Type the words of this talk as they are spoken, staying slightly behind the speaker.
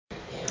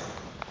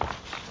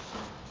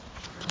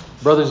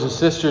Brothers and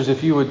sisters,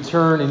 if you would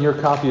turn in your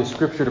copy of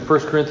Scripture to 1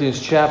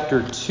 Corinthians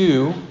chapter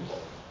 2.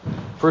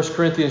 1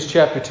 Corinthians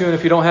chapter 2. And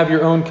if you don't have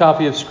your own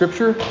copy of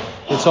Scripture,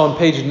 it's on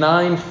page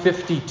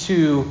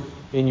 952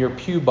 in your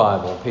Pew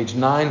Bible. Page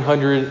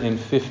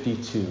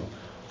 952.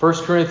 1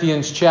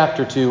 Corinthians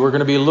chapter 2. We're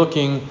going to be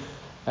looking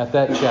at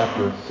that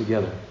chapter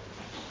together.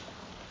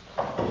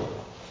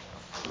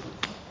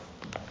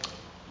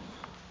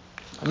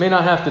 I may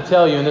not have to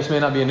tell you, and this may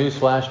not be a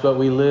newsflash, but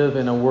we live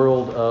in a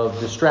world of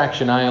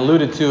distraction. I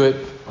alluded to it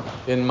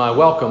in my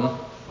welcome,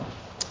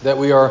 that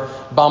we are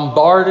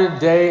bombarded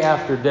day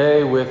after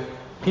day with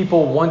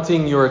people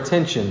wanting your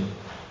attention.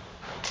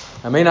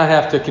 I may not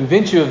have to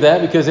convince you of that,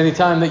 because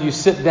anytime that you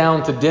sit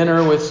down to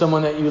dinner with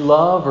someone that you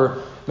love,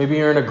 or maybe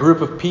you're in a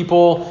group of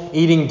people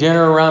eating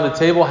dinner around a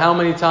table, how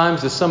many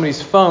times does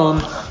somebody's phone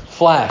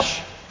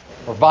flash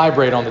or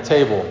vibrate on the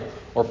table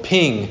or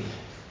ping?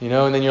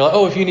 And then you're like,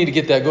 oh, if you need to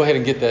get that, go ahead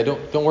and get that.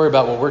 Don't worry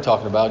about what we're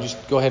talking about.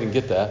 Just go ahead and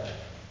get that.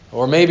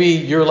 Or maybe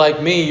you're like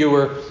me. You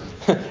were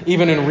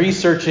even in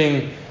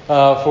researching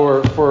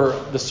for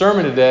the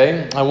sermon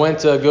today. I went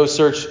to go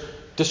search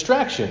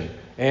distraction,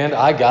 and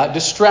I got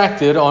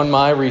distracted on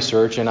my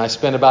research, and I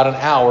spent about an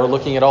hour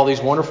looking at all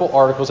these wonderful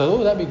articles. I thought,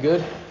 oh, that'd be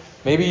good.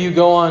 Maybe you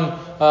go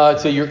on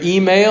to your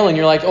email, and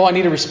you're like, oh, I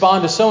need to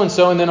respond to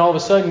so-and-so, and then all of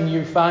a sudden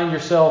you find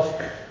yourself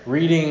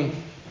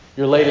reading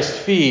your latest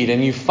feed,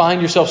 and you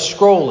find yourself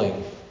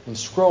scrolling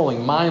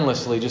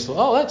mindlessly, just,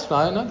 oh, that's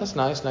fine, that's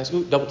nice,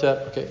 ooh, double tap,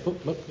 okay, ooh,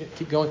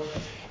 keep going.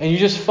 And you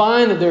just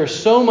find that there's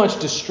so much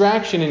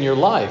distraction in your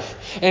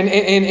life. And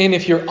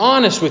if you're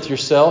honest with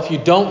yourself, you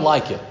don't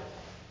like it.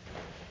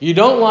 You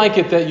don't like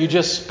it that you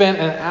just spent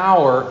an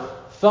hour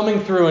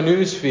thumbing through a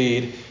news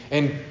feed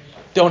and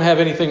don't have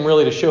anything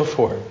really to show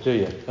for it, do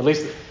you? At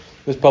least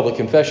this public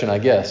confession, I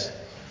guess,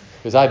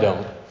 because I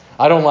don't.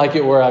 I don't like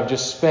it where I've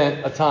just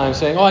spent a time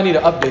saying, oh, I need to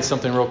update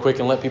something real quick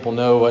and let people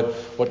know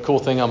what cool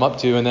thing I'm up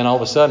to. And then all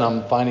of a sudden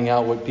I'm finding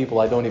out what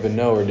people I don't even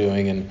know are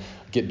doing and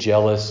get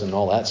jealous and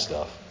all that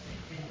stuff.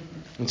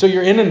 And so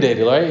you're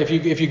inundated, right?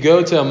 If you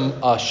go to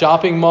a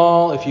shopping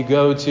mall, if you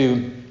go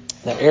to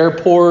the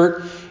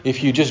airport,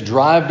 if you just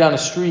drive down a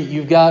street,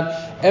 you've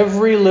got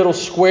every little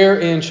square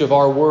inch of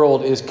our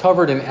world is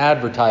covered in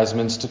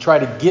advertisements to try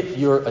to get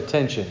your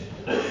attention,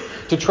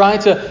 to try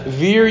to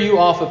veer you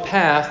off a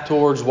path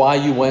towards why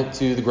you went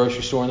to the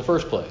grocery store in the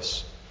first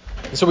place.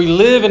 And so we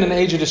live in an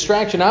age of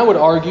distraction. I would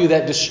argue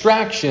that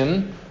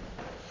distraction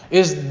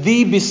is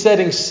the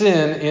besetting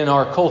sin in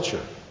our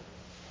culture.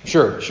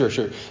 Sure.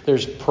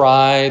 There's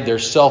pride,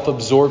 there's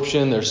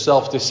self-absorption, there's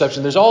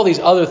self-deception. There's all these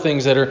other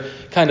things that are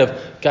kind of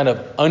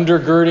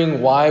undergirding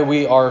why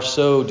we are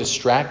so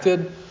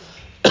distracted.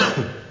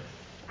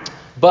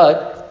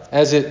 But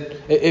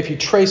if you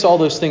trace all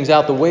those things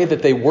out, the way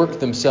that they work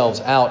themselves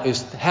out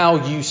is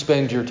how you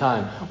spend your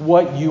time,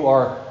 what you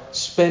are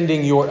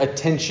spending your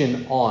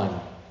attention on.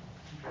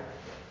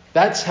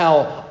 That's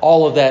how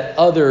all of that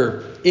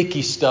other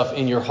icky stuff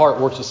in your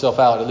heart works itself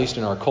out, at least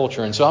in our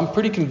culture. And so I'm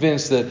pretty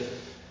convinced that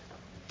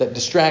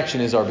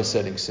distraction is our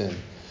besetting sin.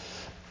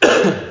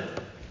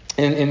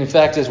 And in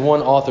fact, as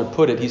one author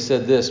put it, he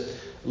said this: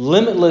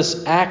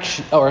 limitless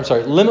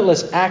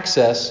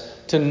access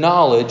to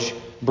knowledge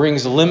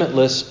brings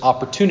limitless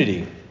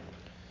opportunity,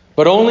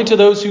 but only to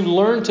those who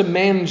learn to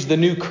manage the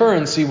new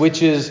currency,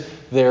 which is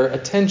their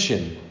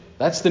attention.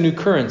 That's the new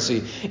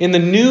currency. In the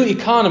new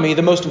economy,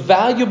 the most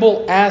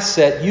valuable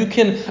asset you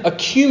can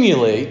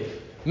accumulate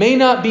may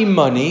not be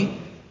money,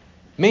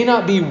 may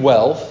not be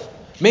wealth,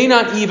 may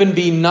not even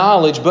be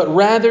knowledge, but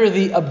rather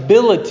the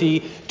ability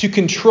to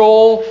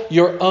control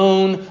your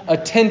own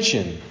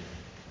attention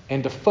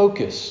and to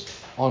focus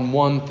on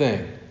one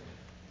thing.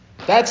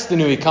 That's the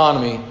new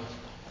economy.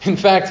 In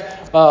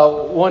fact,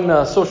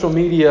 one social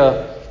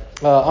media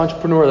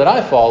entrepreneur that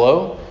I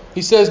follow,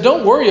 he says,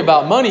 don't worry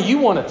about money. You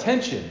want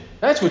attention.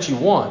 That's what you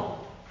want.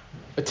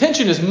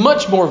 Attention is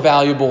much more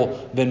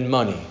valuable than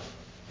money.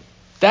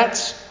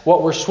 That's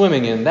what we're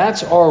swimming in.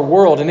 That's our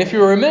world. And if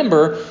you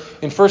remember,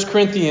 in 1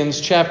 Corinthians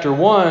chapter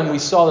 1, we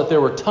saw that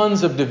there were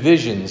tons of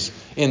divisions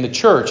in the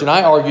church. And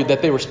I argued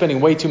that they were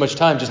spending way too much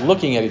time just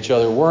looking at each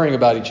other, worrying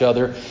about each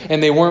other,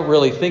 and they weren't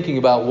really thinking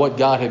about what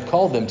God had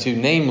called them to,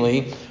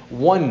 namely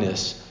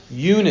oneness,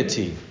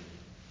 unity.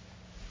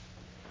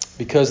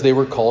 Because they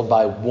were called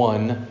by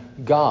one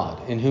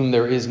God, in whom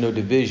there is no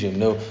division,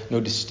 no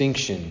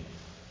distinction.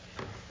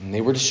 And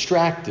they were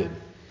distracted,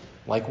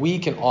 like we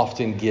can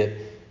often get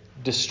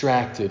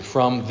distracted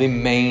from the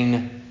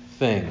main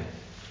thing.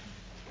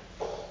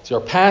 So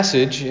our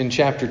passage in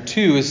chapter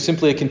 2 is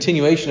simply a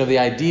continuation of the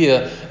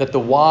idea that the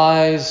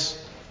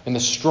wise and the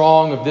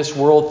strong of this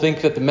world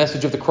think that the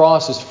message of the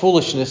cross is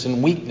foolishness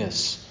and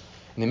weakness,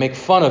 and they make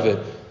fun of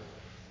it.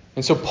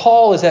 And so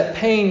Paul is at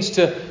pains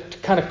to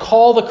kind of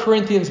call the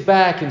Corinthians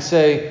back and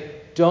say,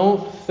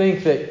 don't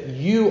think that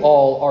you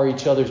all are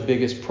each other's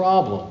biggest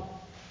problem.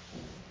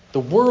 The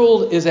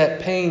world is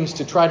at pains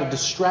to try to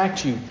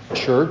distract you,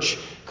 church,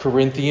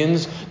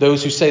 Corinthians,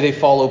 those who say they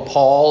follow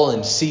Paul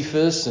and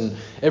Cephas and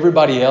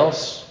everybody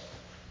else.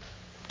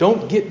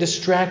 Don't get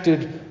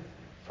distracted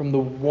from the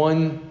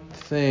one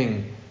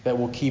thing that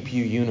will keep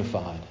you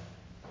unified.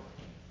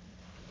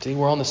 See,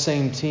 we're on the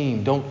same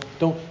team.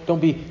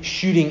 Don't be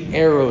shooting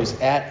arrows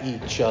at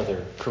each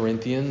other,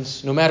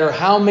 Corinthians, no matter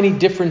how many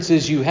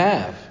differences you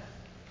have.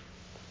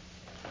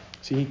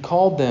 See, he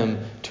called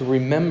them to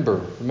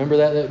remember. Remember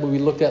that we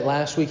looked at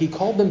last week? He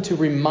called them to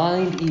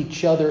remind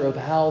each other of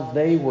how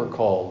they were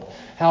called,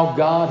 how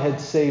God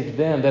had saved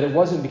them, that it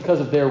wasn't because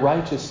of their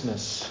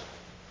righteousness.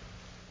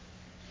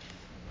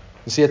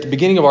 You see, at the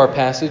beginning of our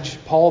passage,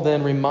 Paul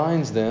then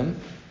reminds them,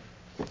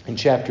 in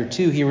chapter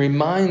 2, he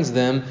reminds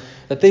them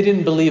that they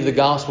didn't believe the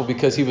gospel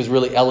because he was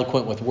really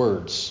eloquent with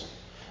words,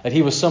 that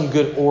he was some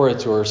good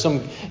orator or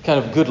some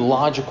kind of good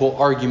logical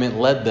argument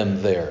led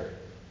them there.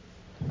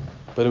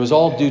 But it was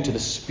all due to the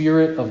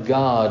Spirit of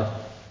God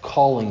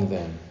calling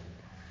them,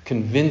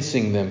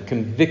 convincing them,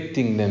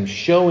 convicting them,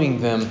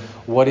 showing them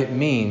what it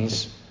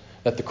means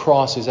that the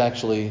cross is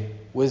actually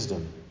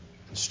wisdom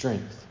and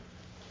strength.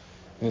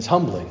 And it's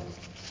humbling.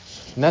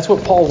 And that's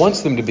what Paul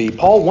wants them to be.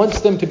 Paul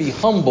wants them to be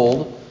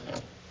humbled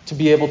to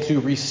be able to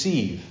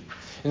receive.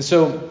 And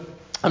so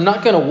I'm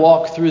not going to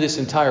walk through this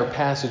entire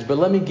passage, but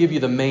let me give you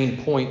the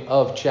main point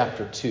of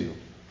chapter 2.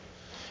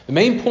 The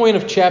main point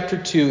of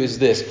chapter 2 is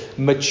this: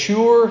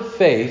 mature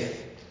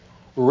faith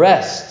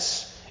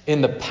rests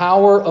in the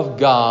power of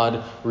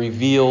God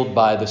revealed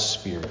by the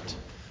Spirit.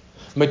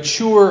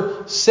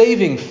 Mature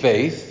saving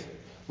faith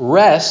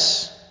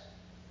rests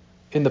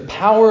in the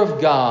power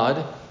of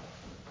God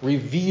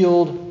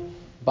revealed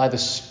by the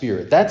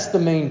Spirit. That's the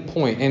main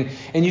point.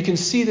 And you can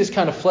see this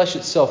kind of flesh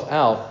itself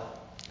out.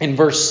 In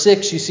verse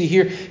 6, you see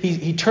here,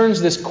 he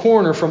turns this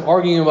corner from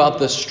arguing about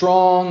the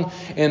strong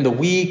and the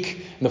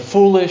weak, and the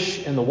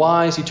foolish and the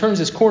wise. He turns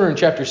this corner in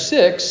chapter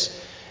 6,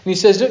 and he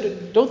says,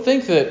 don't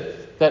think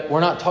that we're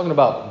not talking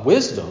about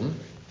wisdom.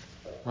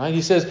 Right?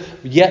 He says,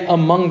 yet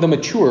among the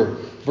mature,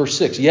 verse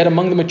 6, yet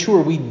among the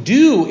mature we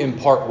do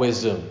impart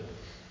wisdom.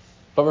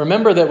 But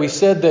remember that we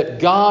said that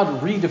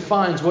God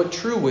redefines what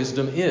true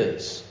wisdom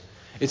is.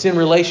 It's in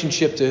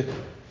relationship to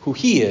who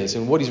He is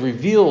and what He's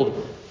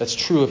revealed that's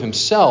true of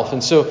Himself.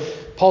 And so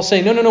Paul's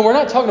saying, no, we're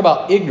not talking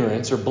about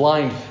ignorance or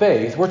blind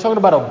faith. We're talking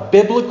about a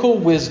biblical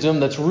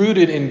wisdom that's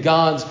rooted in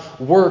God's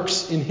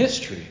works in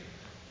history.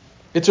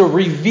 It's a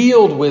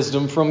revealed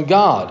wisdom from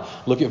God.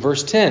 Look at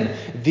verse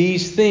 10.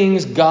 These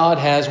things God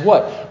has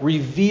what?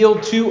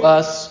 Revealed to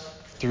us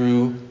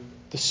through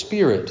the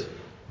Spirit.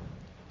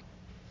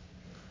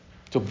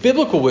 So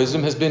biblical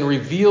wisdom has been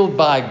revealed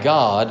by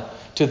God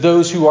to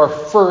those who are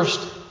first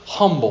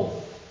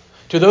humble,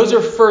 to those who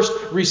are first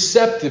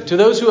receptive, to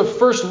those who have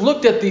first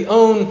looked at the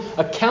own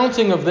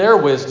accounting of their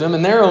wisdom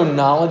and their own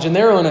knowledge and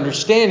their own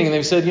understanding, and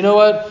they've said, you know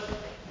what?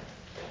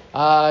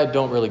 I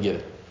don't really get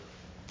it.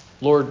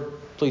 Lord,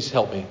 please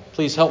help me.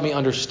 Please help me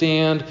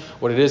understand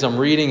what it is I'm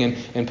reading.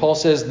 And Paul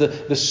says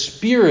the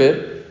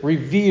Spirit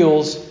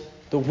reveals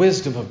the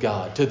wisdom of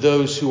God to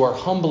those who are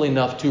humble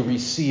enough to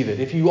receive it.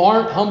 If you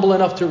aren't humble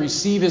enough to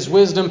receive His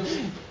wisdom,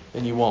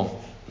 then you won't.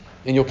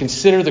 And you'll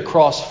consider the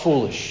cross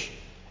foolish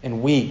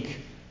and weak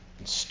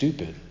and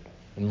stupid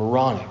and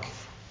moronic.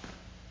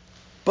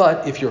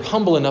 But if you're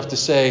humble enough to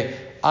say,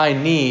 I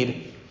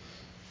need,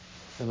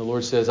 then the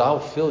Lord says,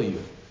 I'll fill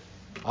you.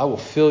 I will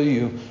fill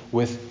you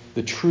with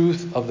the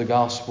truth of the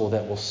gospel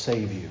that will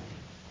save you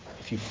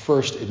if you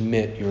first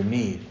admit your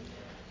need.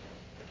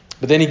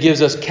 But then he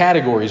gives us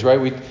categories,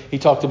 right? He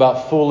talked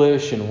about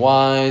foolish and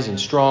wise and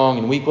strong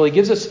and weak. Well, he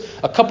gives us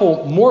a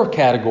couple more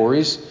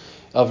categories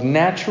of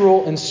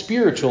natural and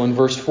spiritual in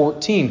verse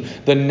 14.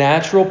 The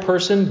natural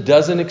person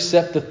doesn't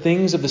accept the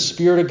things of the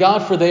Spirit of God,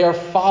 for they are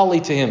folly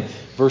to him.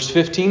 Verse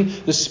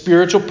 15, the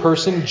spiritual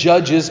person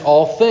judges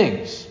all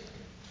things.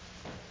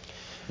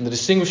 And the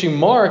distinguishing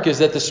mark is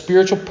that the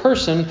spiritual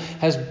person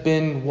has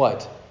been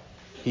what?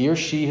 He or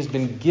she has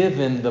been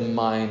given the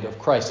mind of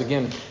Christ.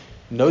 Again,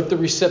 note the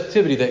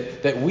receptivity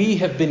that we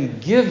have been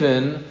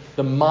given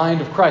the mind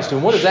of Christ.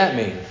 And what does that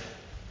mean?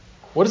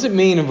 What does it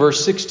mean in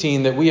verse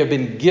 16 that we have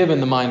been given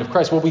the mind of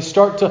Christ? Well, we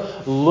start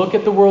to look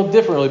at the world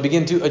differently. We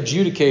begin to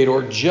adjudicate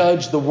or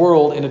judge the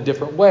world in a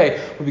different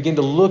way. We begin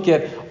to look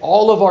at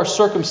all of our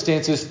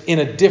circumstances in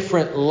a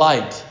different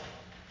light.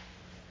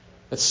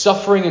 That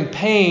suffering and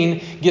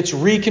pain gets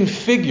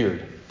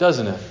reconfigured,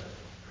 doesn't it?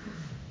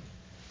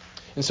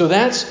 And so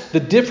that's the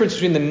difference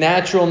between the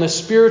natural and the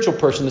spiritual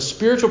person. The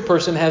spiritual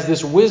person has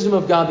this wisdom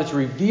of God that's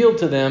revealed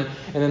to them,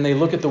 and then they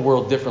look at the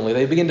world differently.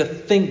 They begin to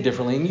think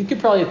differently. And you could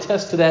probably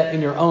attest to that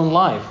in your own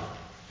life.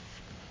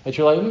 That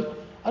you're like,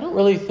 I don't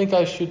really think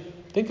I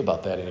should think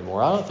about that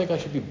anymore. I don't think I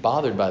should be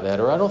bothered by that.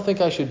 Or I don't think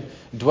I should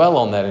dwell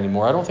on that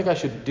anymore. I don't think I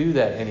should do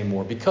that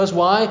anymore. Because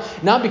why?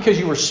 Not because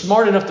you were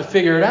smart enough to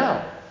figure it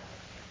out.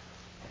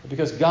 But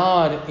because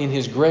God, in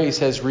His grace,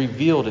 has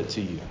revealed it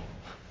to you.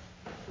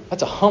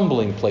 That's a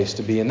humbling place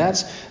to be. And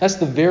that's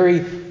the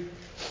very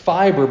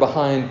fiber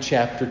behind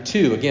chapter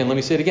 2. Again, let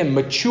me say it again.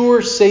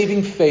 Mature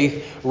saving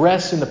faith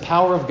rests in the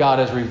power of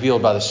God as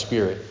revealed by the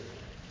Spirit.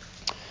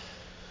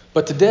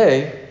 But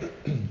today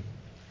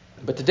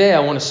I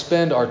want to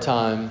spend our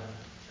time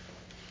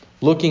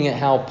looking at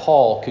how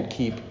Paul could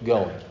keep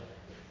going.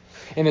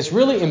 And it's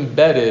really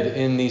embedded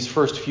in these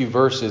first few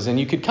verses, and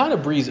you could kind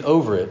of breeze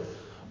over it,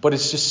 but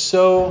it's just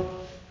so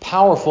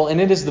powerful, and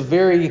it is the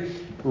very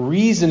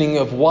reasoning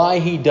of why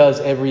he does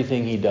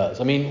everything he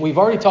does. I mean, we've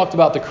already talked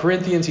about the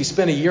Corinthians. He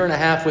spent 1.5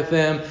 years with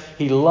them.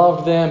 He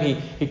loved them.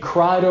 He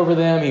cried over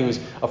them. He was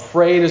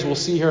afraid, as we'll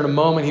see here in a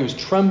moment. He was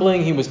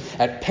trembling. He was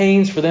at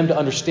pains for them to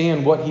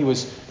understand what he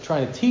was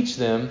trying to teach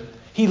them.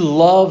 He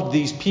loved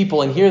these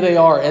people, and here they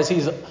are, as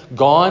he's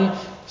gone,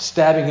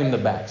 stabbing him in the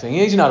back, saying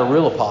he's not a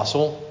real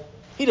apostle.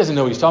 He doesn't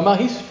know what he's talking about.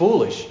 He's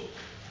foolish.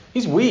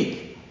 He's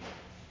weak.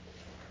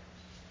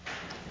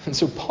 And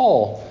so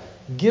Paul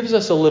gives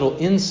us a little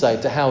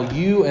insight to how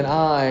you and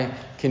I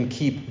can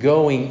keep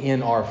going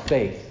in our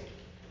faith,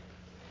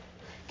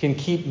 can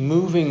keep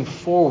moving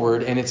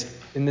forward, and it's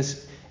in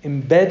this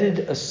embedded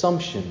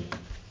assumption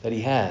that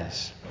he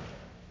has.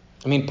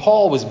 I mean,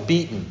 Paul was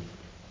beaten.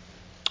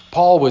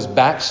 Paul was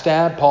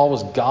backstabbed. Paul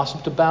was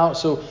gossiped about.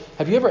 So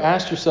have you ever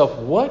asked yourself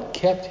what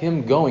kept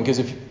him going? Because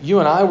if you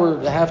and I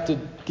were to have to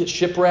get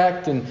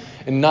shipwrecked and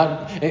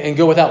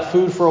go without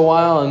food for a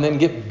while and then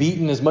get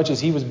beaten as much as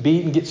he was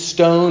beaten, get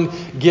stoned,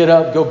 get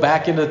up, go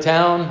back into the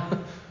town,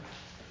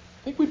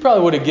 I think we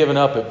probably would have given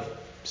up at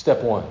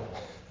step one.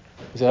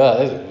 We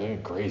said, this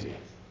is crazy.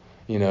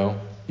 You know,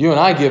 you and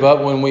I give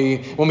up when we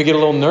get a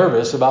little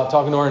nervous about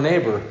talking to our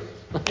neighbor.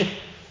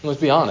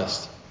 Let's be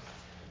honest.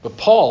 But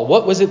Paul,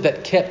 what was it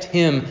that kept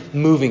him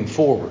moving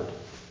forward?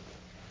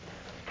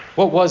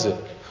 What was it?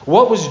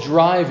 What was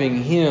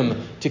driving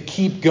him to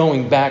keep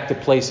going back to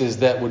places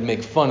that would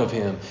make fun of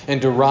him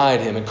and deride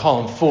him and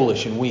call him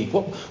foolish and weak?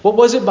 What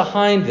was it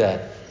behind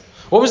that?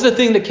 What was the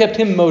thing that kept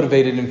him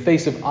motivated in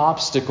face of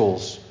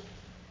obstacles?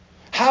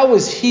 How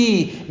was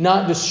he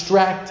not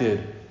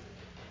distracted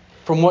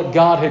from what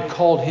God had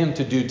called him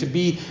to do, to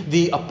be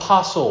the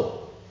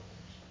apostle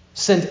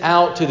sent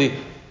out to the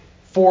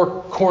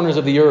four corners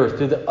of the earth,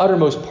 to the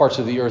uttermost parts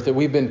of the earth that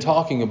we've been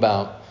talking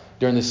about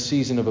during this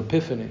season of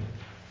Epiphany?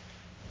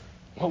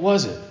 What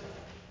was it?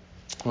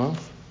 Well,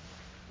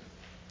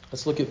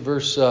 let's look at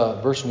verse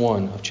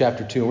 1 of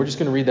chapter 2. And we're just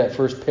going to read that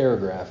first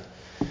paragraph,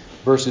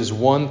 verses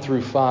 1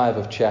 through 5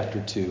 of chapter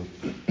 2.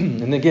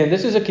 And again,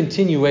 this is a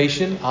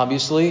continuation,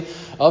 obviously,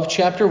 of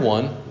chapter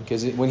 1,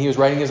 because when he was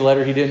writing his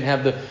letter, he didn't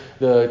have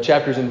the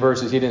chapters and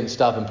verses. He didn't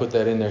stop and put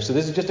that in there. So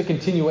this is just a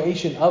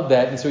continuation of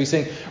that. And so he's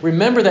saying,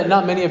 remember that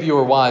not many of you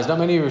are wise, not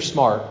many of you are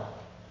smart.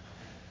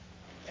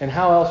 And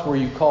how else were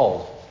you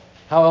called?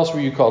 How else were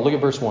you called? Look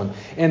at verse 1.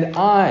 And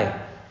I,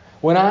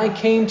 when I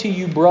came to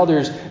you,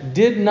 brothers,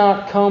 did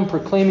not come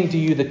proclaiming to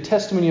you the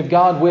testimony of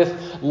God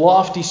with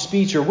lofty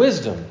speech or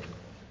wisdom.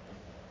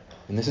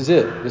 And this is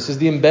it. This is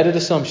the embedded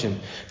assumption.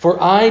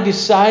 For I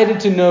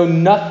decided to know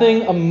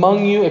nothing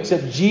among you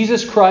except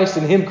Jesus Christ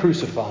and Him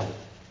crucified.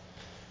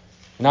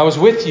 And I was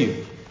with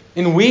you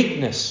in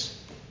weakness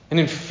and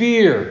in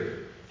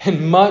fear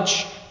and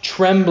much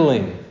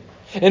trembling.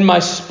 And my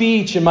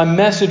speech and my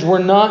message were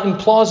not in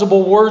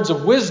plausible words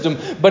of wisdom,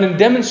 but in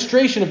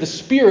demonstration of the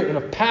Spirit and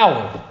of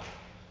power,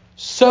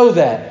 so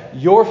that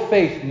your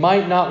faith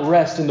might not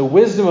rest in the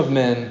wisdom of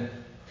men,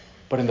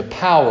 but in the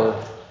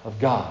power of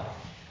God.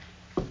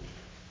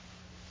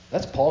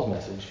 That's Paul's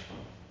message.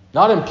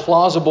 Not in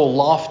plausible,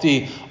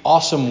 lofty,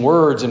 awesome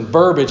words and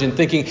verbiage and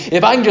thinking,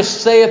 if I can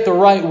just say it the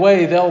right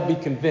way, they'll be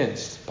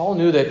convinced. Paul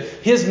knew that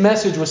his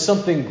message was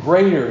something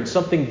greater and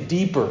something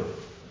deeper.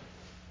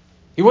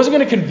 He wasn't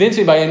going to convince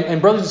anybody.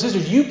 And brothers and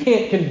sisters, you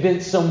can't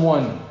convince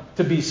someone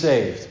to be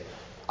saved.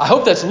 I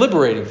hope that's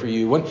liberating for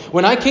you.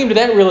 When I came to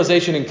that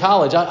realization in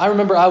college, I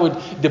remember I would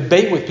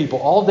debate with people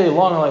all day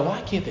long. I'm like,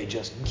 why can't they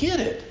just get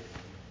it?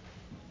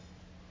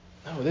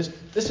 No, this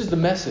is the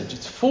message.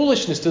 It's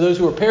foolishness to those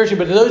who are perishing,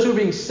 but to those who are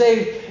being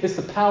saved, it's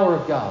the power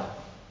of God.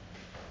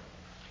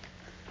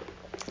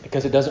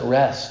 Because it doesn't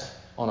rest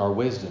on our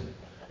wisdom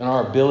and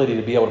our ability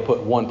to be able to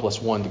put 1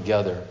 + 1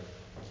 together.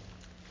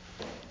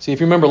 See, if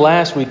you remember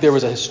last week, there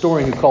was a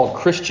historian who called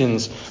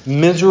Christians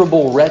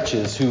miserable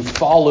wretches who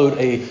followed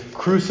a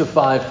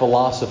crucified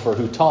philosopher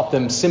who taught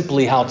them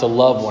simply how to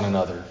love one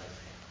another.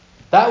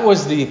 That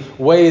was the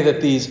way that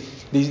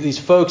these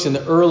folks in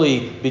the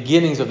early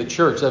beginnings of the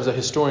church, that was a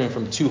historian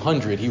from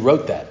 200, he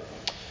wrote that,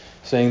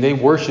 saying they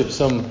worship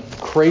some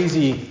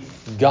crazy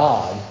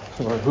god,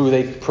 or who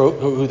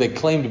they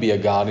claim to be a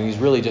god, and he's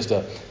really just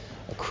a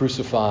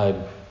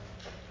crucified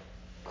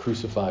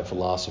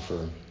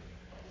philosopher.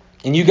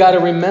 And you got to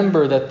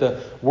remember that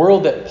the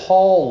world that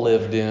Paul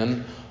lived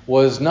in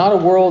was not a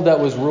world that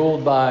was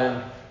ruled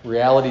by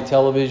reality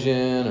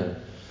television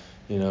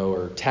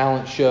or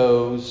talent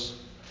shows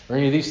or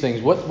any of these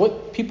things.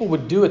 What people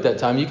would do at that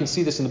time, you can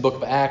see this in the book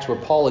of Acts where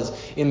Paul is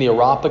in the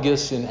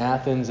Areopagus in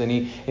Athens and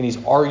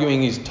he's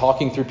arguing, he's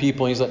talking through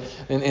people. And he's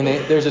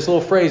like, there's this little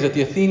phrase that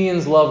the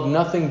Athenians loved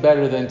nothing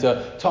better than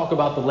to talk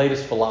about the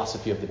latest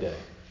philosophy of the day.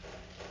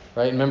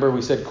 Right? Remember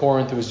we said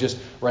Corinth was just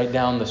right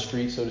down the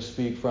street, so to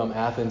speak, from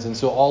Athens. And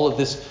so all of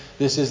this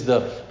is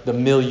the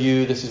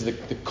milieu, this is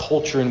the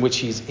culture in which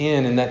he's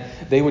in, and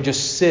that they would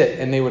just sit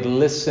and they would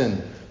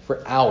listen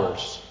for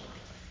hours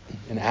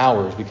and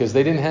hours because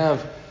they didn't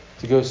have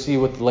to go see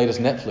what the latest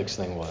Netflix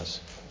thing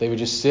was. They would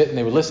just sit and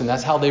they would listen.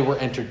 That's how they were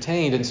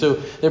entertained. And so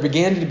there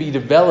began to be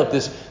developed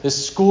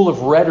this school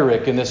of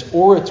rhetoric and this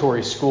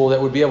oratory school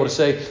that would be able to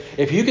say,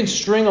 if you can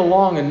string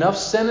along enough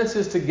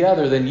sentences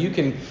together, then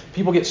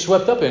people get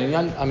swept up in it.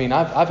 I mean,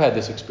 I've had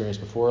this experience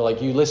before.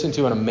 Like you listen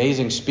to an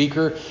amazing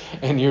speaker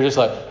and you're just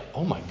like,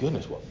 oh my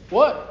goodness,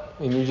 what?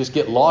 And you just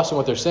get lost in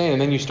what they're saying.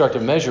 And then you start to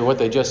measure what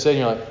they just said. And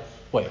you're like,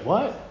 wait,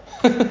 what?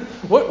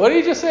 What did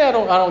he just say? I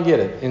don't get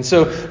it. And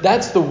so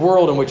that's the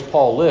world in which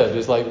Paul lived.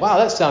 It's like, wow,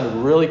 that sounded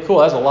really cool.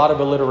 That's a lot of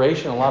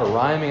alliteration, a lot of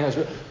rhyming.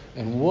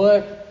 And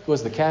what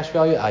was the cash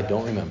value? I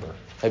don't remember.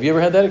 Have you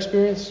ever had that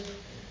experience?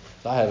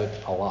 I have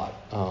it a lot.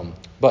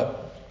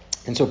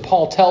 And so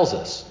Paul tells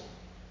us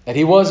that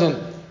he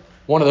wasn't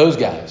one of those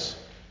guys.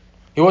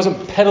 He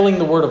wasn't peddling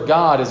the word of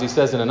God, as he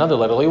says in another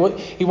letter.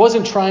 He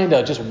wasn't trying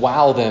to just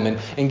wow them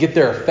and get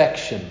their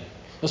affection.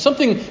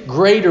 Something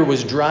greater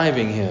was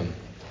driving him.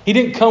 He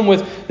didn't come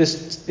with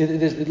this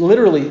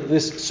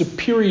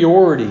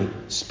superiority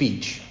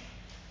speech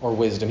or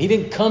wisdom. He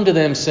didn't come to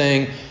them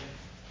saying,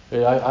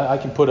 hey, I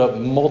can put up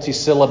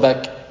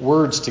multisyllabic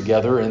words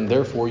together and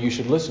therefore you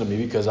should listen to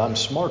me because I'm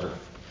smarter.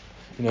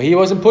 He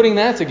wasn't putting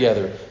that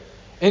together.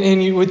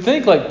 And you would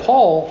think like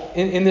Paul,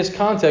 in this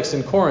context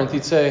in Corinth,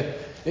 he'd say,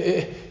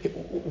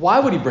 why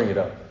would he bring it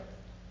up?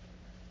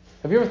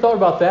 Have you ever thought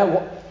about that?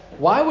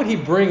 Why would he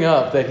bring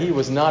up that he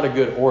was not a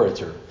good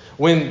orator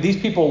when these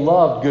people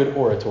loved good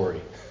oratory?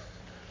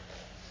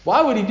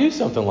 Why would he do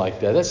something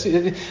like that?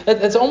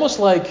 That's almost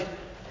like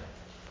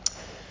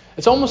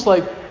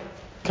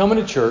coming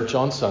to church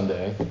on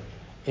Sunday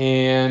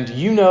and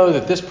you know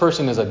that this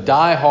person is a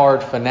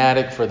diehard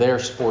fanatic for their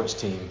sports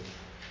team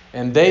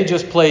and they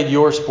just played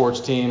your sports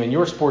team and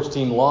your sports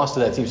team lost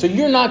to that team. So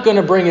you're not going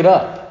to bring it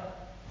up.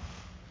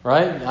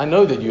 Right? I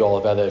know that you all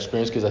have had that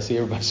experience because I see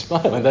everybody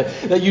smiling.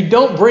 That you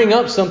don't bring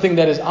up something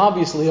that is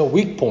obviously a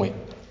weak point.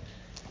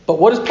 But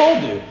what does Paul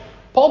do?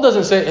 Paul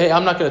doesn't say, hey,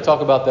 I'm not going to talk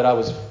about that I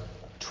was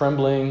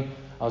trembling.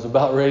 I was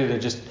about ready to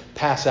just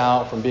pass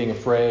out from being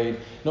afraid.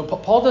 No,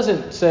 Paul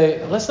doesn't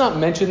say, let's not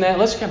mention that.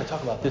 Let's kind of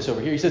talk about this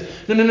over here. He says,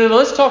 no,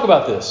 let's talk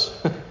about this.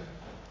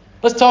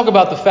 Let's talk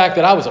about the fact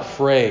that I was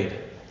afraid.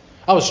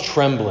 I was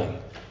trembling.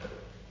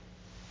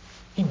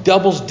 He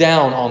doubles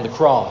down on the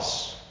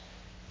cross.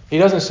 He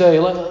doesn't say,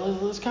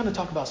 let's kind of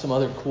talk about some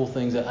other cool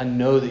things that I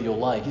know that you'll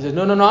like. He says,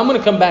 no, I'm going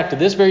to come back to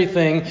this very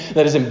thing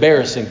that is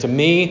embarrassing to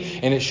me,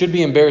 and it should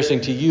be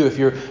embarrassing to you if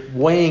you're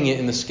weighing it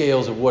in the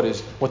scales of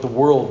what the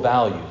world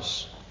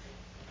values.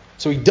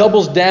 So he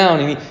doubles down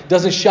and he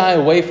doesn't shy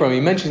away from it. He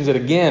mentions it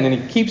again and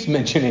he keeps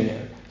mentioning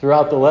it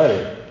throughout the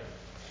letter.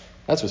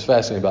 That's what's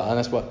fascinating about it, and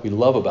that's what we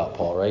love about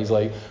Paul, right? He's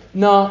like,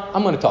 no,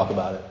 I'm going to talk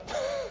about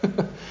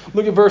it.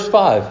 Look at verse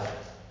 5.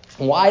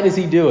 Why does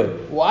he do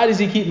it? Why does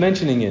he keep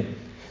mentioning it?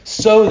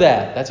 So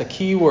that's a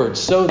key word,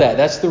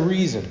 that's the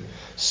reason.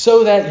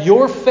 So that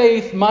your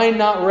faith might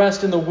not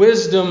rest in the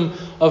wisdom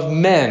of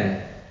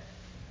men,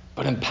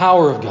 but in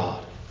power of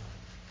God.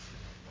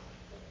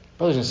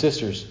 Brothers and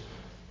sisters,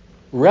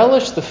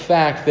 relish the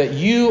fact that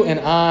you and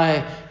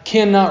I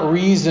cannot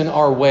reason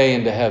our way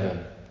into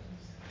heaven.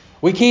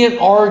 We can't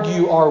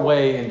argue our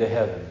way into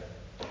heaven.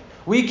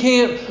 We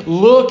can't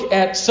look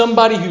at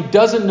somebody who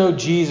doesn't know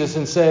Jesus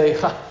and say,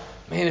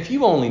 man, if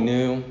you only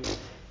knew.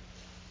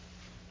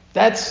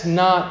 That's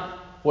not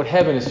what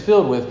heaven is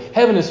filled with.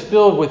 Heaven is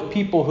filled with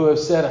people who have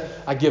said,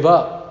 I give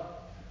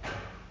up.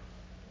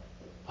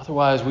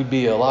 Otherwise, we'd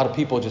be a lot of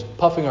people just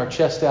puffing our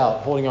chest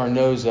out, holding our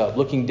nose up,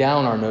 looking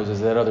down our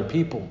noses at other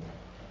people.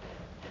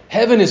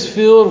 Heaven is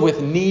filled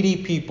with needy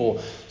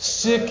people,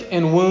 sick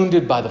and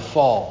wounded by the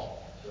fall.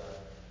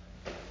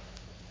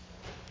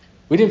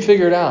 We didn't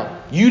figure it out.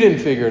 You didn't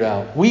figure it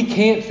out. We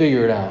can't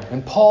figure it out.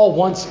 And Paul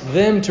wants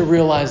them to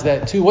realize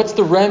that too. What's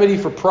the remedy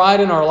for pride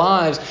in our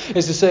lives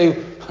is to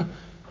say,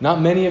 not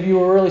many of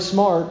you are really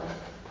smart.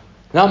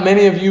 Not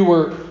many of you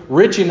were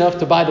rich enough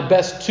to buy the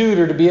best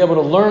tutor to be able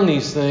to learn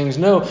these things.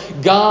 No,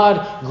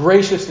 God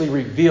graciously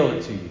revealed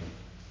it to you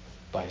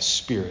by His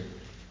Spirit.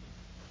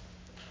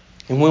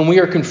 And when we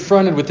are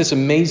confronted with this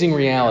amazing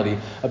reality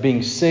of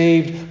being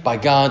saved by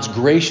God's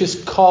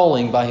gracious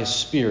calling by His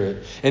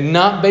Spirit and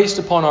not based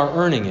upon our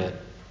earning it,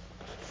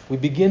 we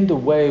begin to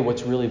weigh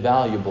what's really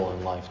valuable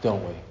in life,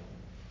 don't we?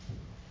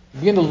 We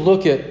begin to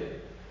look at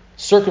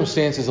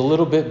circumstances a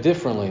little bit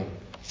differently.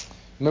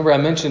 Remember I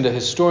mentioned a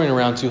historian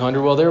around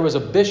 200. Well, there was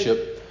a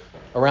bishop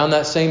around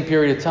that same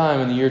period of time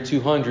in the year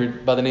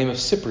 200 by the name of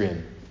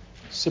Cyprian.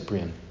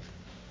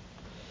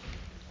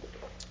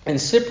 And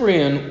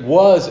Cyprian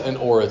was an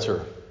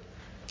orator.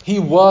 He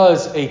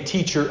was a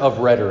teacher of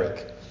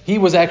rhetoric. He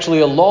was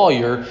actually a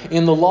lawyer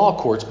in the law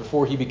courts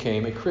before he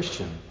became a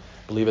Christian,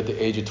 I believe at the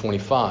age of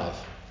 25.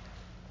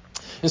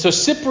 And so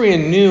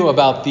Cyprian knew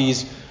about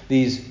these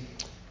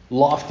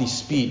lofty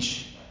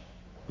speech,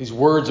 these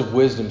words of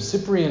wisdom.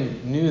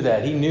 Cyprian knew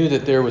that. He knew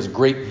that there was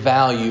great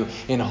value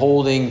in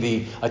holding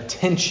the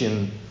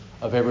attention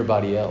of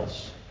everybody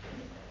else.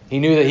 He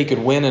knew that he could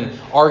win an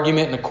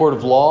argument in a court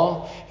of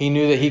law. He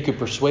knew that he could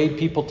persuade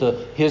people to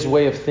his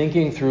way of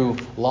thinking through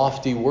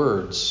lofty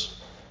words.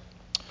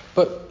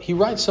 But he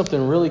writes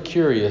something really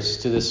curious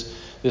to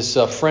this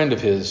friend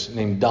of his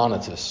named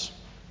Donatus.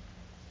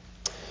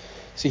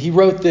 See, he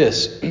wrote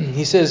this.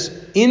 He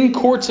says, in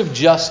courts of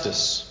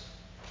justice,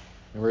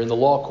 we're in the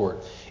law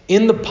court,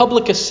 in the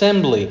public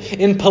assembly,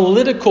 in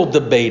political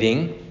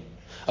debating,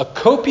 a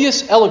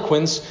copious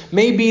eloquence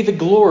may be the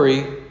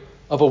glory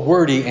of a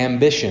wordy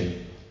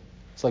ambition.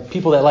 It's like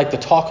people that like to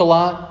talk a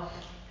lot,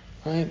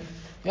 right?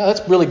 Yeah,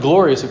 that's really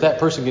glorious if that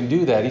person can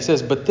do that. He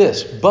says,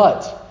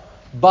 but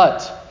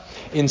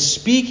in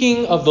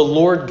speaking of the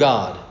Lord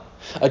God,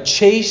 a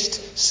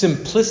chaste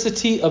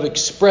simplicity of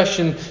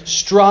expression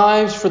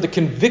strives for the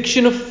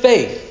conviction of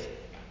faith,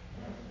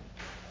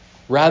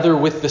 rather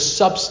with the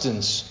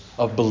substance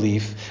of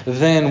belief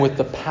than with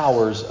the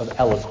powers of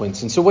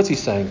eloquence. And so what's he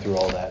saying through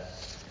all that?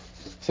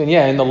 He's saying,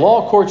 yeah, in the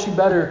law courts you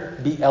better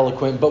be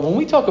eloquent, but when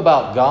we talk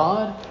about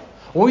God,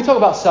 when we talk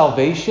about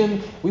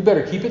salvation, we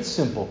better keep it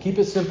simple. Keep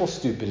it simple,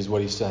 stupid is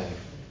what he's saying.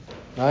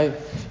 Right?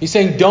 He's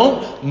saying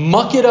don't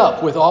muck it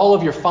up with all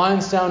of your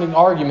fine-sounding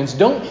arguments.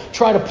 Don't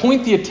try to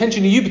point the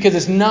attention to you because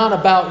it's not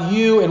about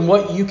you and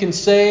what you can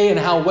say and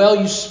how well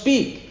you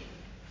speak.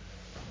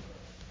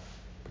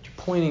 But you're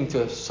pointing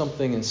to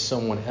something in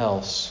someone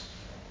else.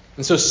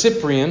 And so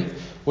Cyprian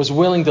was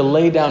willing to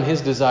lay down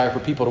his desire for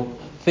people to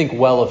think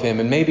well of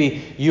him. And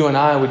maybe you and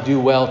I would do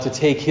well to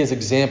take his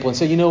example and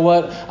say, you know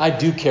what? I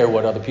do care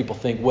what other people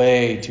think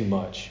way too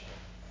much.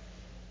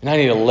 And I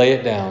need to lay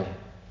it down.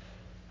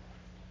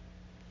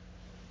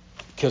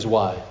 Because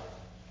why?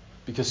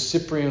 Because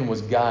Cyprian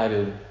was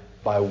guided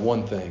by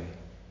one thing.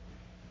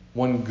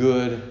 One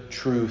good,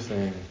 true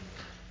thing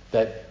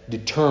that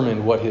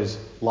determined what his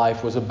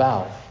life was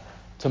about.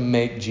 To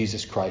make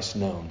Jesus Christ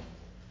known.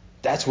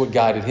 That's what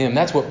guided him.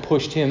 That's what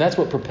pushed him. That's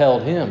what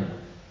propelled him.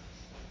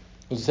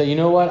 Was to say, you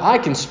know what? I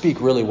can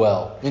speak really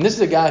well. I mean, this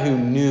is a guy who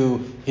knew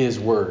his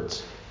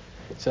words.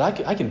 He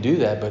said, I can do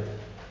that, but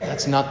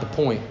that's not the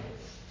point.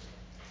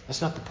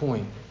 That's not the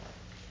point.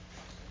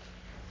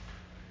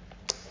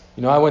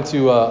 You know, I went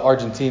to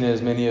Argentina,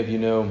 as many of you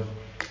know,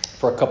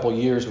 for a couple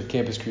years with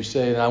Campus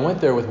Crusade, and I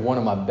went there with one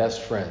of my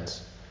best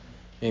friends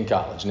in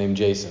college named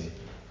Jason.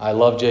 I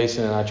love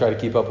Jason, and I try to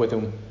keep up with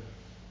him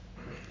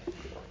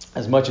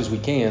as much as we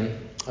can.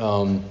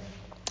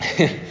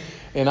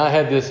 And I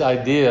had this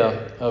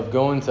idea of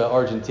going to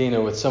Argentina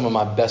with some of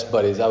my best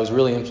buddies. I was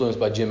really influenced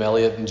by Jim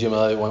Elliot, and Jim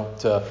Elliot went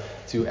to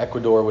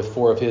Ecuador with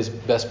 4 of his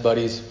best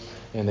buddies,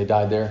 and they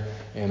died there.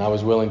 And I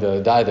was willing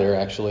to die there,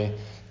 actually.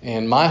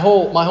 And my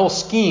whole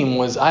scheme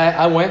was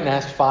I went and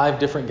asked 5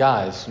 different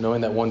guys,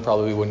 knowing that one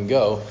probably wouldn't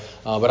go.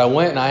 But I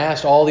went and I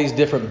asked all these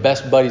different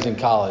best buddies in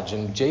college,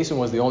 and Jason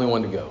was the only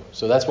one to go.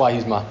 So that's why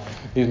he's my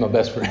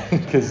best friend,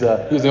 because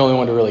he was the only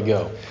one to really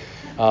go.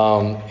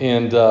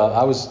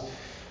 I was,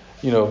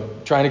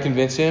 trying to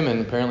convince him,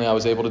 and apparently I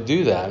was able to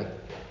do that.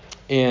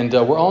 And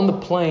we're on the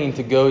plane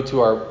to go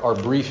to our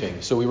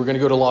briefing. So we were going to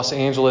go to Los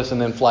Angeles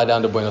and then fly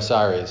down to Buenos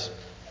Aires.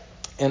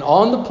 And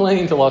on the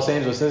plane to Los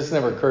Angeles, this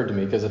never occurred to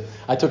me because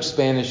I took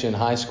Spanish in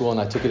high school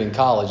and I took it in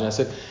college. And I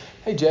said,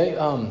 hey, Jay,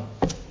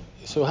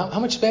 so how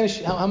much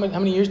Spanish, how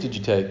many years did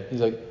you take? He's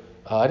like,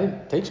 I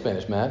didn't take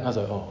Spanish, Matt. And I was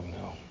like, oh,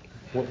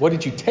 no. What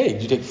did you take?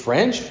 Did you take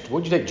French?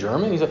 What did you take,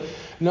 German? He's like,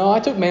 no,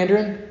 I took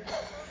Mandarin.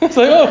 I was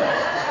like,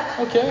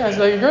 oh, okay. I was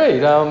like,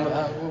 great.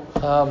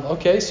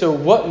 Okay, so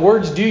what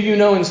words do you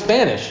know in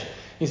Spanish?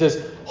 He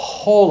says,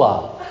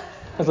 hola.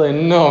 I was like,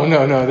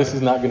 no, this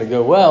is not going to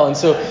go well. And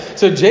so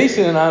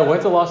Jason and I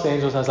went to Los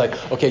Angeles, and I was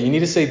like, okay, you need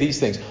to say these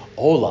things.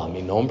 Hola,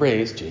 mi nombre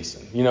es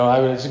Jason. I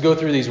would just go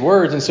through these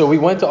words. And so we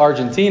went to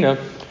Argentina,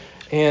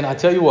 and I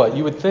tell you what,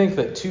 you would think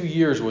that 2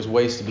 years was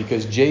wasted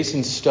because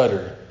Jason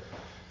stuttered.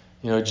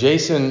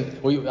 Jason,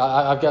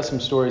 I've got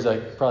some stories I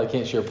probably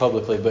can't share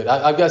publicly, but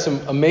I've got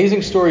some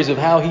amazing stories of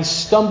how he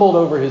stumbled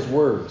over his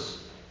words.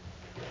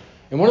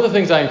 And one of the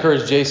things I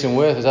encouraged Jason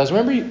with is you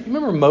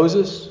remember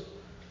Moses?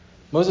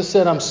 Moses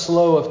said, I'm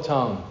slow of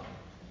tongue.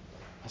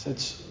 I said,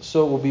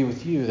 so it will be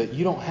with you, that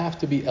you don't have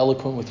to be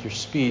eloquent with your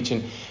speech.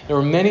 And there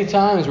were many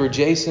times where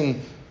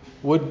Jason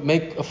would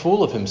make a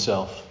fool of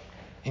himself.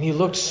 And he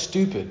looked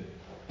stupid.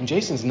 And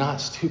Jason's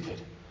not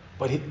stupid.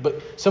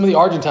 But some of the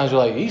Argentines were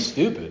like, he's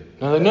stupid.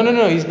 And I'm like,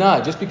 no, he's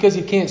not. Just because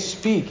he can't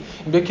speak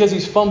and because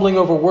he's fumbling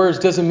over words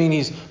doesn't mean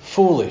he's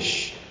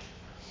foolish.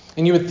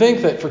 And you would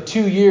think that for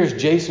 2 years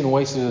Jason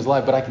wasted his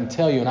life. But I can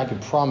tell you and I can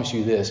promise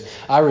you this.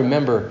 I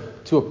remember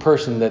to a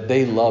person that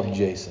they loved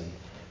Jason.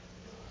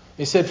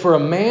 They said, for a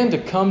man to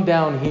come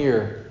down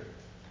here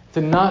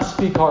to not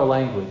speak our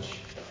language,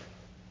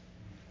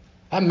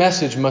 that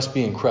message must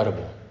be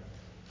incredible.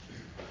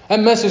 That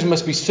message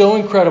must be so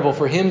incredible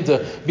for him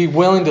to be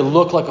willing to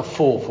look like a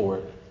fool for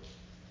it.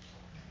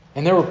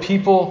 And there were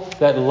people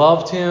that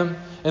loved him,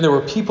 and there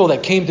were people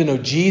that came to know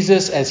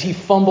Jesus as he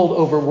fumbled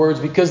over words,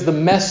 because the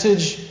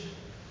message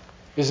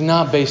is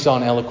not based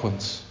on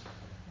eloquence.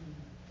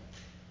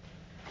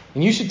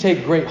 And you should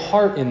take great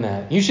heart in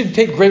that. You should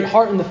take great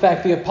heart in the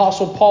fact the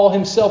Apostle Paul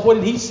himself, what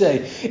did he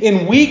say?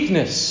 In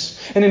weakness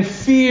and in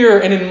fear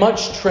and in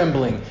much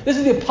trembling. This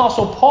is the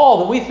Apostle Paul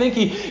that we think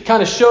he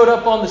kind of showed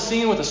up on the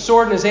scene with a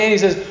sword in his hand. He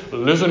says,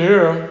 listen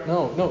here.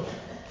 No.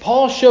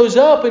 Paul shows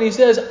up and he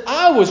says,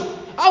 I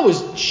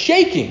was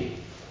shaking.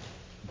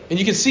 And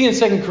you can see in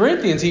 2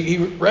 Corinthians, he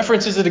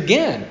references it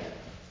again.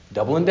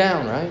 Doubling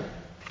down, right?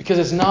 Because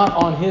it's not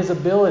on his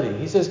ability.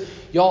 He says,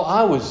 y'all,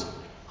 I was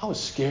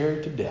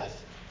scared to death.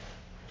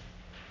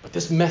 But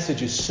this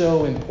message is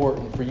so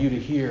important for you to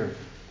hear.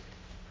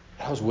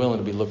 I was willing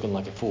to be looking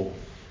like a fool.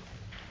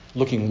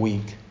 Looking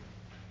weak.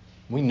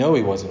 We know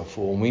he wasn't a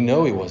fool, and we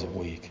know he wasn't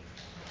weak.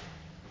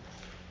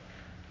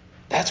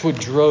 That's what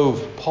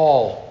drove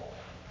Paul.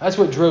 That's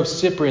what drove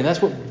Cyprian.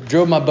 That's what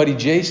drove my buddy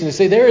Jason to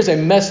say, there is a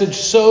message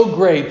so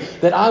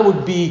great that I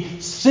would be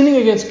sinning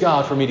against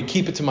God for me to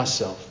keep it to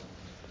myself.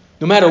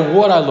 No matter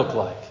what I look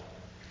like.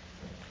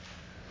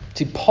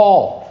 See,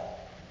 Paul,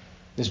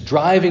 this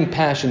driving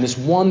passion, this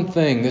one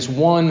thing, this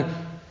one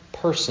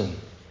person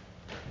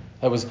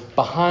that was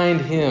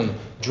behind him,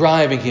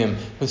 driving him,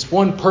 this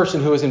one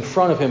person who was in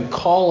front of him,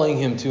 calling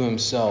him to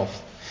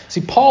himself.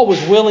 See, Paul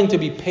was willing to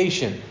be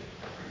patient.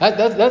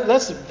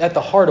 That's at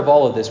the heart of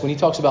all of this. When he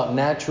talks about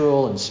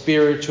natural and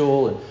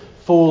spiritual and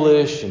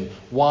foolish and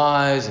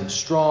wise and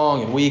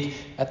strong and weak,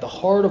 at the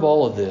heart of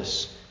all of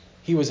this,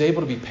 he was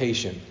able to be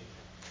patient.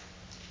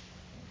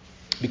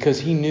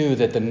 Because he knew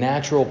that the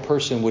natural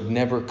person would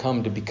never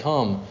come to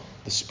become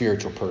the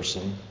spiritual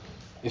person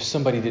if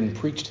somebody didn't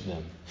preach to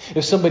them,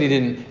 if somebody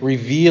didn't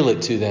reveal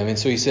it to them. And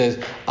so he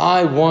says,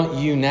 I want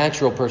you,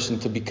 natural person,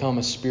 to become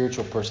a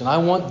spiritual person. I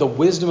want the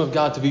wisdom of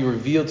God to be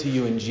revealed to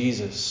you in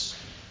Jesus.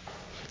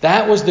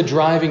 That was the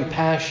driving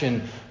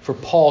passion for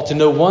Paul, to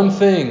know one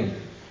thing,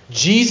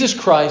 Jesus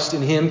Christ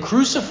and Him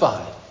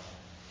crucified.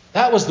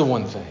 That was the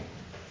one thing.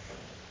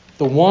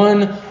 The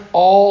one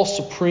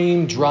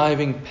all-supreme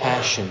driving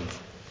passion.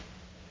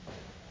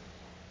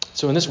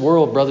 So in this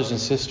world, brothers and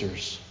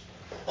sisters,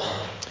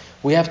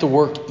 we have to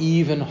work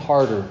even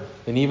harder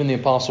than even the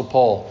Apostle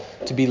Paul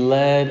to be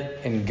led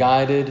and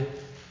guided,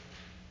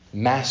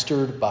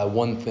 mastered by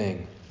one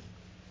thing.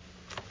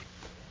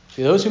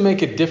 See, those who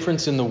make a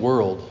difference in the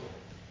world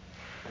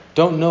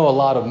don't know a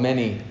lot of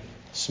many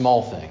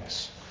small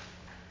things.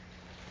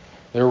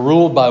 They're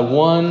ruled by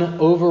one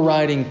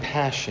overriding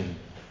passion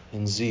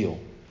and zeal.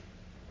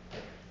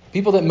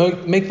 People that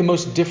make the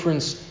most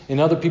difference in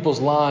other people's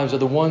lives are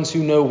the ones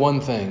who know one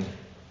thing.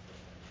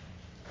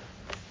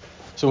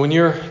 So when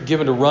you're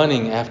given to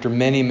running after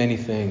many, many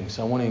things,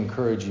 I want to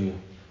encourage you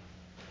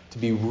to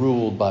be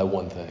ruled by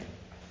one thing.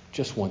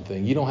 Just one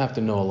thing. You don't have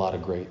to know a lot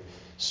of great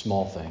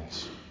small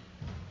things.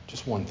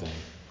 Just one thing.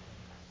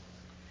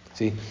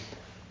 See,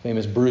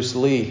 famous Bruce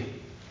Lee.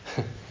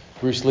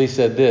 Bruce Lee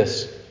said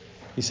this.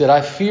 He said,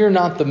 I fear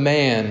not the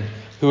man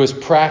who has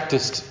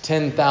practiced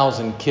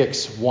 10,000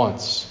 kicks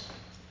once,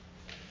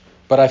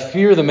 but I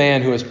fear the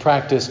man who has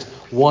practiced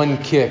one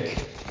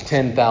kick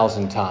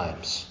 10,000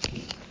 times.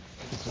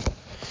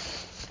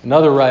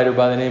 Another writer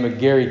by the name of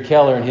Gary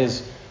Keller, in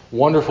his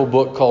wonderful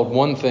book called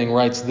One Thing,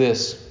 writes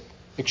this: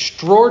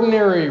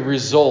 extraordinary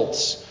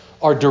results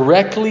are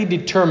directly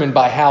determined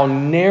by how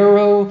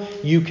narrow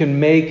you can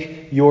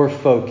make your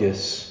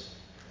focus.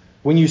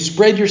 When you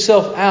spread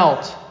yourself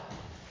out,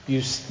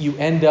 you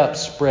end up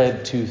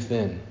spread too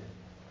thin.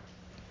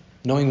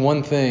 Knowing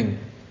one thing,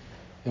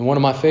 and one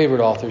of my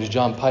favorite authors,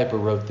 John Piper,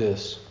 wrote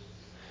this: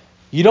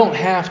 you don't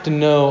have to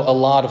know a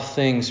lot of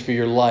things for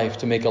your life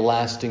to make a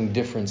lasting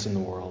difference in the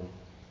world.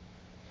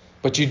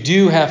 But you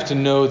do have to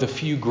know the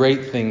few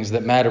great things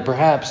that matter,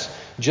 perhaps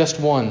just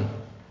one.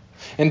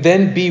 And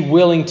then be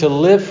willing to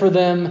live for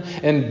them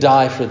and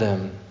die for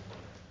them.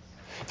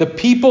 The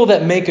people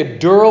that make a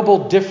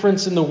durable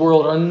difference in the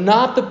world are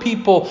not the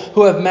people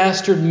who have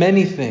mastered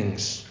many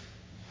things,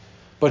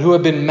 but who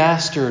have been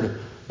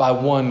mastered by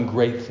one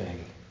great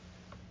thing.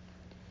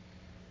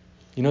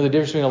 You know the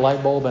difference between a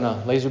light bulb and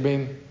a laser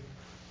beam?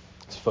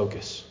 It's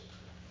focus.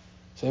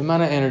 Same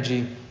amount of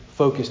energy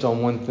focused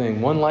on one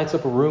thing. One lights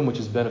up a room, which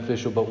is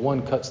beneficial, but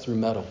one cuts through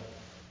metal.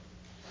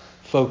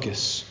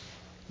 Focus.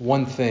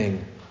 One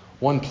thing.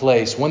 One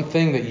place. One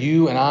thing that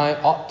you and I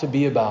ought to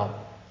be about.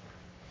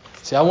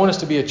 See, I want us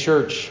to be a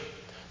church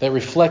that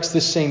reflects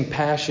this same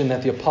passion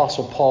that the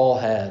Apostle Paul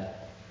had.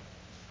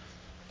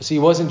 See, he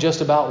wasn't just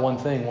about one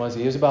thing, was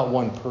he? He was about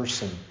one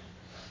person.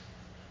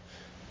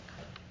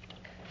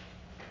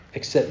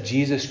 Except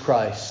Jesus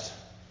Christ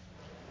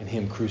and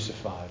Him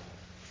crucified.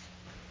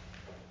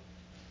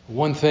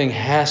 One thing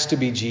has to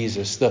be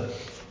Jesus. The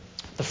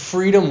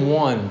freedom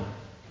won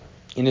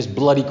in His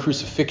bloody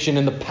crucifixion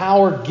and the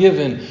power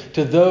given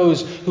to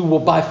those who will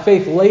by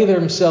faith lay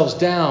themselves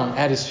down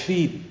at His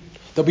feet.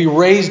 They'll be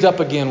raised up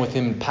again with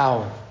Him in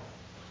power.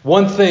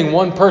 One thing,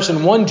 one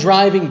person, one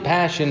driving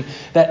passion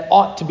that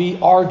ought to be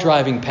our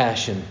driving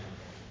passion.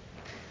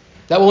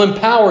 That will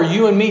empower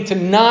you and me to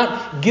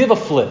not give a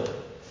flip.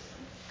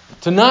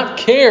 To not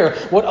care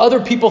what other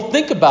people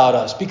think about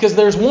us. Because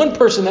there's one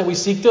person that we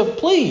seek to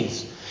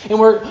please. And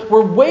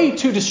we're way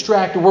too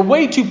distracted. We're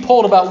way too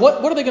pulled about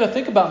what are they going to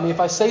think about me if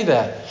I say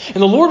that?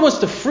 And the Lord wants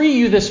to free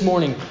you this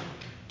morning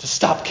to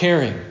stop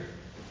caring.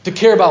 To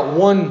care about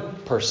one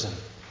person.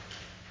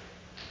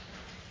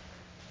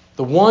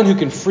 The one who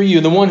can free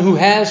you, the one who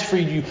has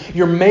freed you,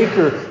 your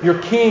Maker,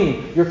 your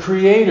King, your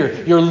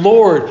Creator, your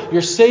Lord,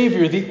 your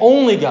Savior, the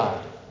only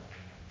God.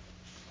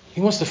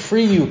 He wants to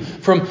free you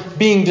from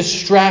being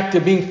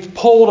distracted, being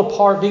pulled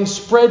apart, being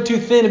spread too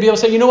thin, and be able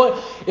to say, you know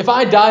what? If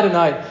I die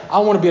tonight, I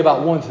want to be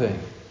about one thing.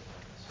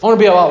 I want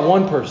to be about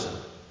one person.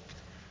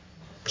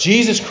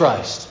 Jesus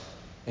Christ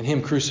and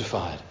Him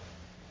crucified.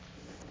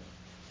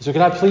 So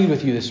can I plead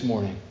with you this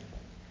morning?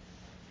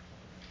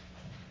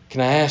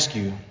 Can I ask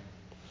you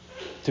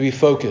to be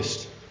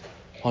focused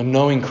on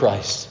knowing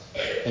Christ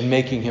and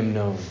making Him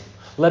known?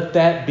 Let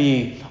that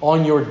be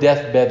on your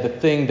deathbed the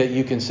thing that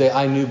you can say,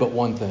 I knew but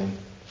one thing.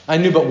 I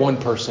knew but one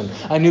person.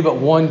 I knew but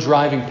one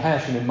driving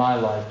passion in my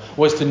life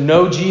was to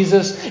know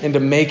Jesus and to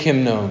make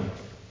Him known.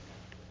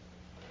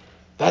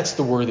 That's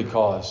the worthy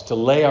cause, to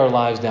lay our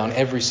lives down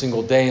every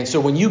single day. And so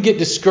when you get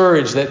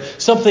discouraged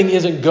that something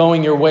isn't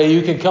going your way,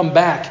 you can come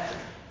back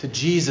to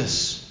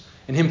Jesus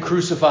and Him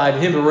crucified,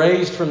 and Him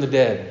raised from the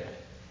dead.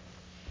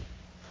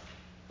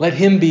 Let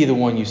Him be the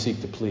one you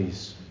seek to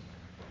please.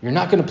 You're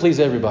not going to please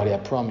everybody, I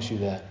promise you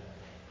that.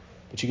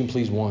 But you can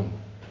please one,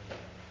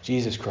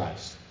 Jesus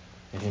Christ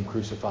and Him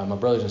crucified. My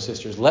brothers and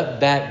sisters,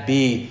 let that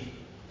be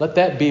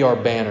our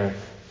banner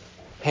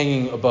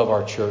hanging above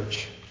our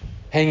church,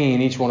 hanging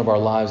in each one of our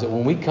lives, that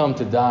when we come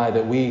to die,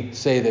 that we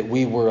say that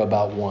we were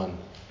about one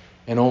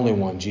and only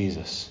one,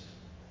 Jesus.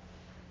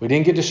 We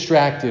didn't get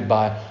distracted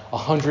by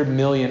 100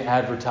 million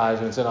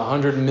advertisements and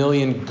 100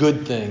 million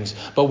good things,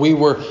 but we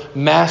were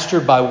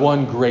mastered by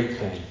one great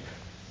thing.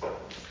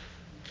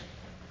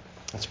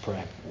 Let's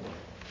pray.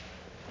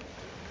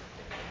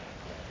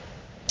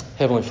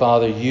 Heavenly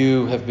Father,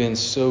 You have been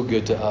so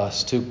good to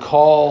us, to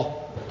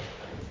call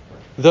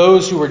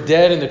those who were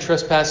dead in their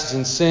trespasses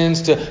and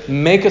sins, to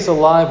make us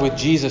alive with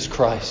Jesus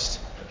Christ.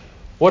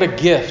 What a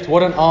gift,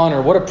 what an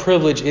honor, what a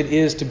privilege it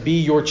is to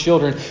be Your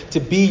children, to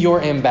be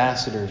Your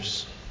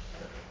ambassadors.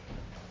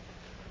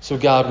 So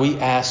God, we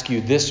ask You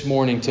this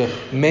morning to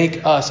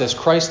make us, as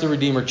Christ the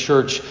Redeemer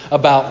Church,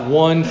 about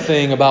one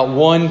thing, about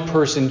one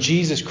person,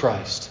 Jesus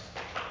Christ.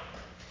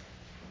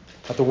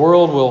 That the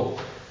world will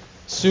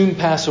soon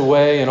pass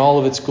away in all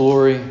of its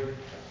glory,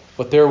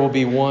 but there will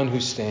be one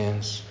who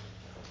stands,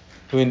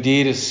 who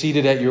indeed is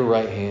seated at Your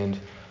right hand,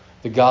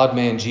 the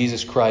God-man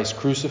Jesus Christ,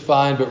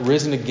 crucified but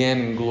risen again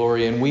in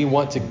glory. And we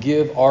want to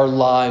give our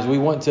lives, we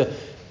want to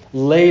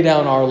lay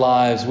down our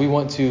lives, we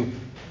want to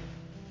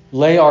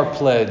lay our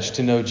pledge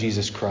to know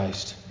Jesus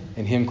Christ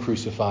and Him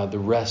crucified the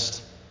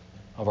rest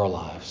of our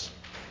lives.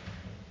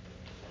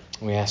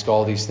 And we ask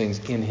all these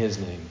things in His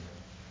name.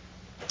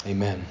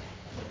 Amen.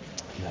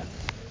 Amen.